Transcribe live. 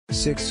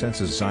Six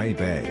Senses Zighy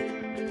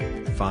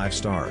Bay. 5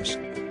 stars.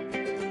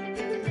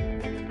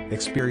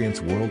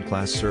 Experience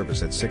world-class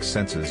service at Six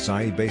Senses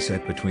Zighy Bay,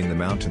 set between the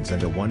mountains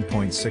and a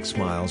 1.6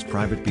 miles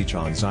private beach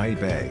on Zighy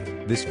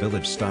Bay. This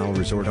village-style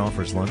resort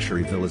offers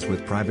luxury villas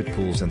with private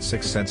pools and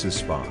Six Senses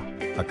Spa,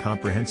 a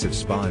comprehensive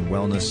spa and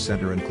wellness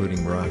center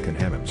including Moroccan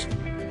hammams.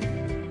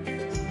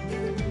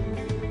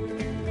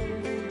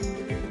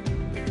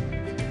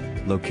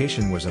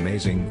 Location was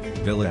amazing,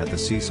 villa at the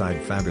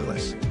seaside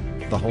fabulous.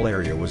 The whole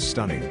area was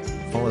stunning.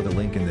 Follow the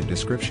link in the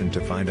description to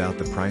find out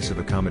the price of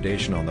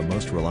accommodation on the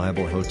most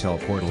reliable hotel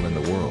portal in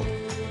the world.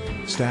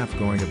 Staff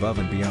going above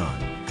and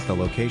beyond. The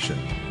location,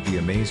 the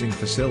amazing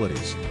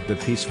facilities, the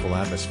peaceful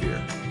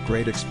atmosphere,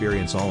 great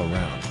experience all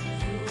around.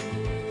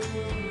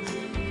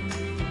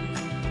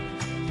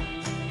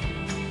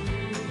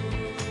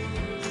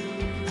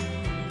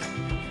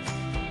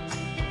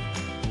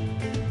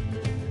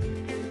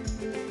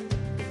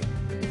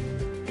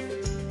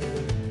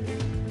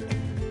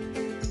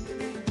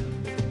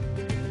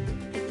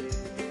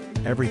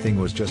 Everything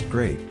was just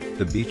great,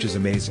 the beach is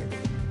amazing.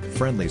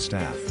 Friendly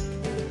staff.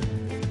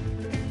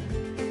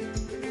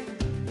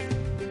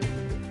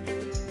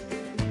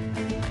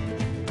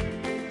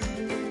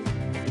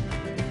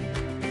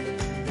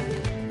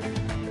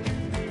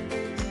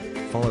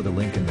 Follow the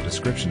link in the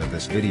description of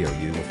this video.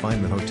 You will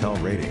find the hotel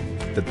rating,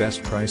 the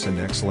best price and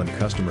excellent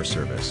customer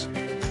service.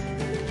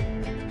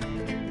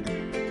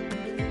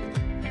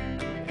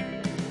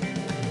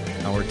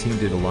 Our team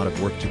did a lot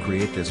of work to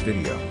create this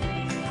video.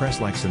 Press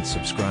like and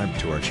subscribe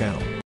to our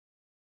channel.